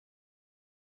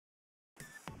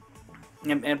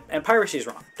and piracy is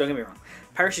wrong. Don't get me wrong,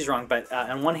 piracy is wrong. But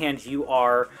on one hand, you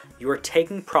are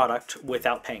taking product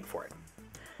without paying for it,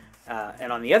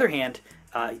 and on the other hand,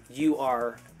 you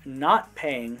are not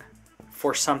paying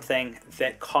for something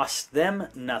that costs them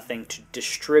nothing to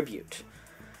distribute.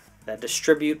 That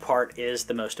distribute part is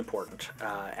the most important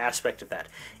aspect of that.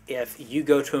 If you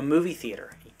go to a movie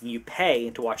theater, you pay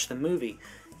to watch the movie.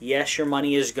 Yes, your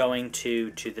money is going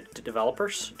to the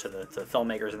developers, to the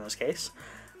filmmakers in this case.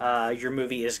 Your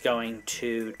movie is going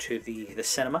to the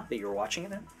cinema that you're watching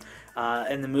it in.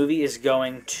 And the movie is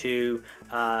going to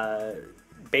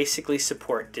basically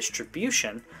support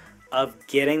distribution of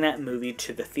getting that movie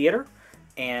to the theater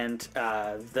and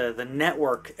the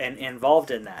network and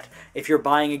involved in that. If you're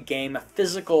buying a game, a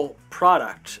physical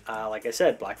product, like I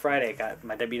said, Black Friday, got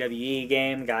my WWE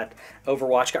game, got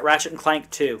Overwatch, got Ratchet and Clank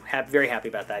 2. Very happy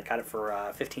about that. Got it for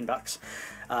 $15,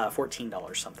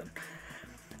 $14 something.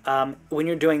 When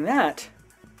you're doing that,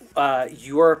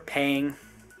 you're paying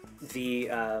the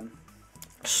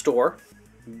store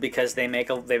because they make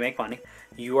money.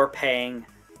 You are paying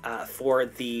for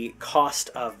the cost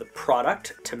of the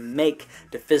product to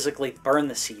physically burn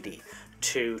the CD,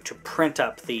 to print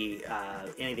up the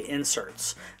any of the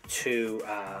inserts, to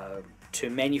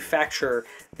manufacture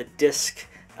the disc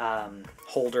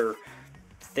holder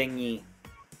thingy.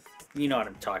 You know what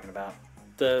I'm talking about.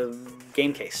 The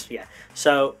game case, yeah.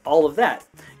 So all of that,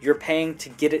 you're paying to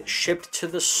get it shipped to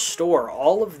the store.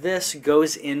 All of this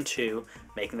goes into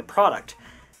making the product.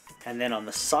 And then on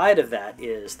the side of that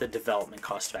is the development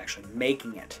cost of actually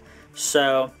making it.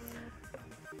 So,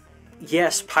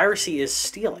 yes, piracy is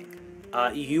stealing.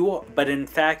 But in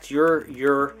fact,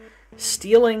 you're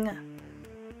stealing.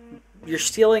 You're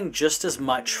stealing just as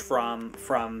much from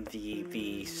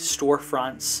the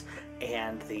storefronts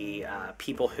and the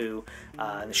people who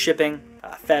the shipping,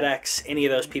 FedEx, any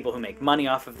of those people who make money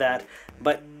off of that.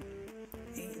 But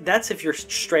that's if you're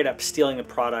straight up stealing the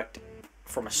product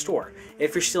from a store.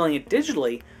 If you're stealing it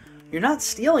digitally, you're not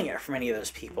stealing it from any of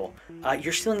those people.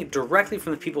 You're stealing it directly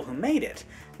from the people who made it.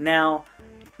 Now,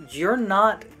 you're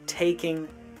not taking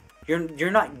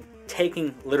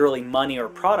literally money or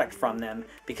product from them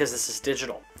because this is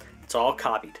digital. It's all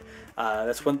copied.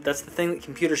 That's the thing that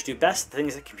computers do best. The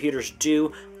things that computers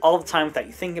do all the time without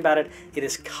you thinking about it. It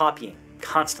is copying.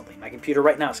 Constantly. My computer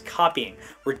right now is copying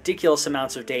ridiculous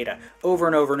amounts of data over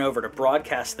and over and over to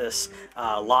broadcast this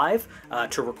live,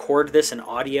 to record this in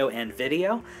audio and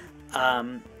video.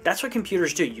 That's what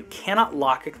computers do. You cannot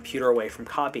lock a computer away from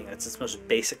copying. That's its most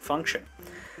basic function.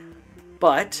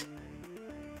 But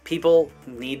people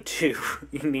need to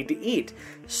eat.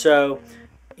 So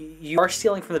you are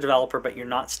stealing from the developer, but you're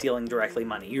not stealing directly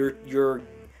money.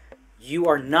 You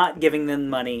are not giving them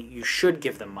money. You should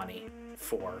give them money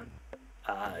for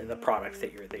the product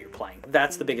that you're playing.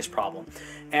 That's the biggest problem,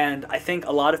 and I think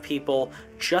a lot of people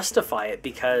justify it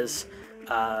because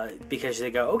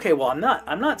they go, okay, well, I'm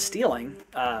not stealing.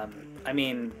 I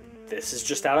mean, this is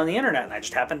just out on the internet, and I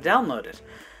just happened to download it.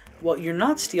 Well, you're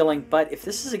not stealing, but if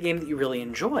this is a game that you really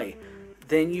enjoy,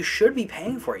 then you should be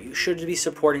paying for it. You should be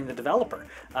supporting the developer.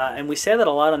 And we say that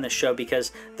a lot on this show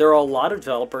because there are a lot of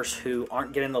developers who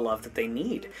aren't getting the love that they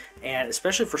need. And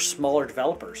especially for smaller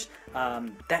developers,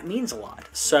 that means a lot.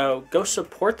 So go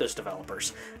support those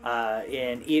developers.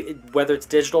 And whether it's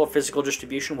digital or physical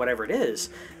distribution, whatever it is,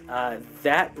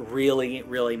 that really,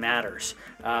 really matters.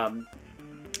 Like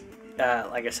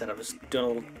I said, I was doing a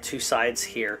little two sides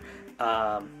here.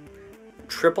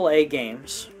 AAA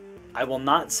games, I will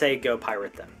not say go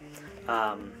pirate them.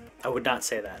 I would not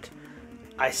say that.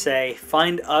 I say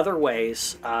find other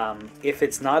ways. If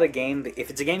it's not a game, if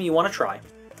it's a game you want to try,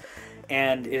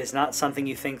 and it is not something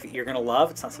you think that you're going to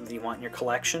love, it's not something you want in your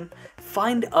collection,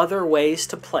 find other ways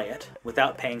to play it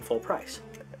without paying full price.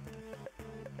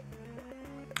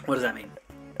 What does that mean?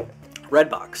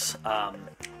 Redbox.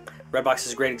 Redbox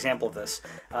is a great example of this.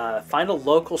 Find a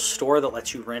local store that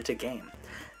lets you rent a game.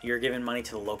 You're giving money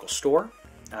to the local store.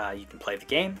 You can play the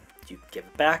game. You can give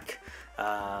it back.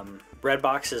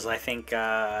 Redbox is, I think,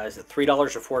 is it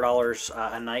 $3 or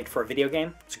 $4 a night for a video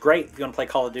game? It's great. If you want to play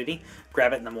Call of Duty,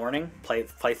 grab it in the morning, play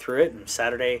through it, and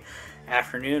Saturday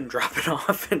afternoon drop it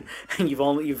off, and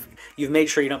you've made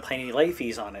sure you don't pay any late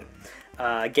fees on it.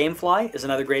 GameFly is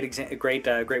another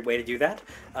great way to do that.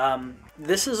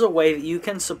 This is a way that you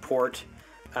can support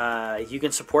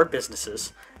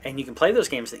businesses, and you can play those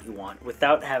games that you want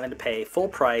without having to pay full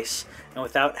price and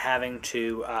without having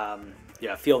to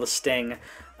feel the sting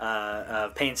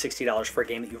of paying $60 for a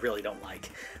game that you really don't like.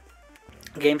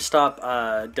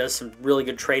 GameStop does some really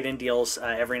good trade-in deals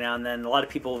every now and then. A lot of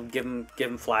people give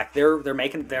them flack. They're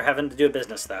having to do a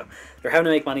business though. They're having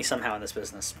to make money somehow in this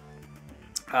business.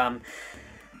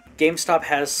 GameStop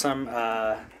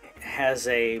has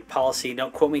a policy.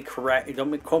 Don't quote me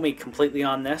completely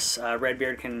on this.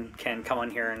 Redbeard can come on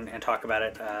here and talk about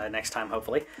it next time,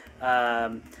 hopefully.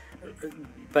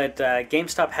 But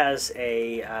GameStop has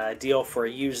a deal for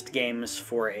used games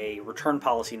for a return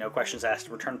policy, no questions asked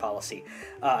return policy.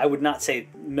 I would not say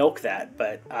milk that,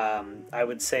 but I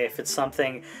would say if it's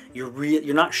something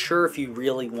you're not sure if you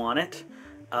really want it,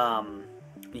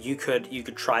 you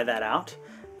could try that out.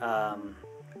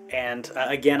 And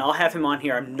again, I'll have him on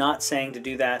here. I'm not saying to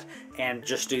do that and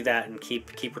just do that and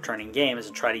keep returning games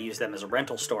and try to use them as a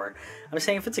rental store. I'm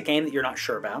saying if it's a game that you're not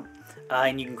sure about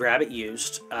and you can grab it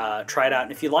used, try it out,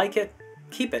 and if you like it,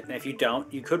 keep it. And if you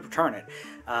don't, you could return it.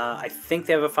 I think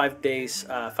they have a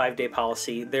 5-day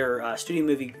policy. Their studio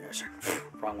movie, sorry,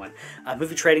 wrong one.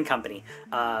 Movie trading company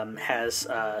has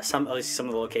at least some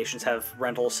of the locations have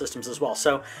rental systems as well.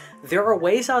 So there are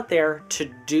ways out there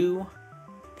to do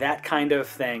that kind of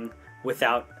thing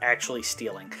without actually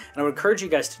stealing. And I would encourage you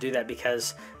guys to do that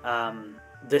because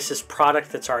this is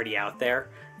product that's already out there.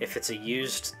 If it's a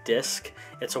used disc,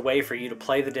 it's a way for you to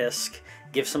play the disc,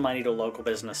 give some money to a local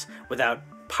business without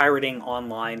pirating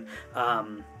online,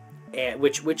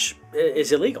 which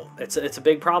is illegal. It's a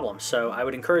big problem. So I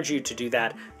would encourage you to do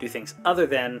that, do things other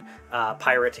than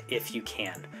pirate if you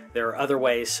can. There are other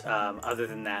ways other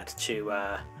than that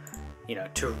to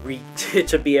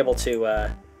to be able to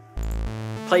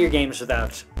play your games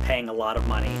without paying a lot of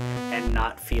money and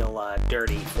not feel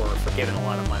dirty for giving a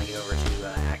lot of money over to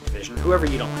Activision, whoever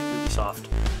you don't like, Ubisoft,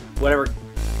 whatever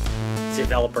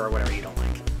developer or whatever you don't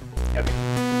like. Okay,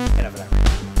 enough of that.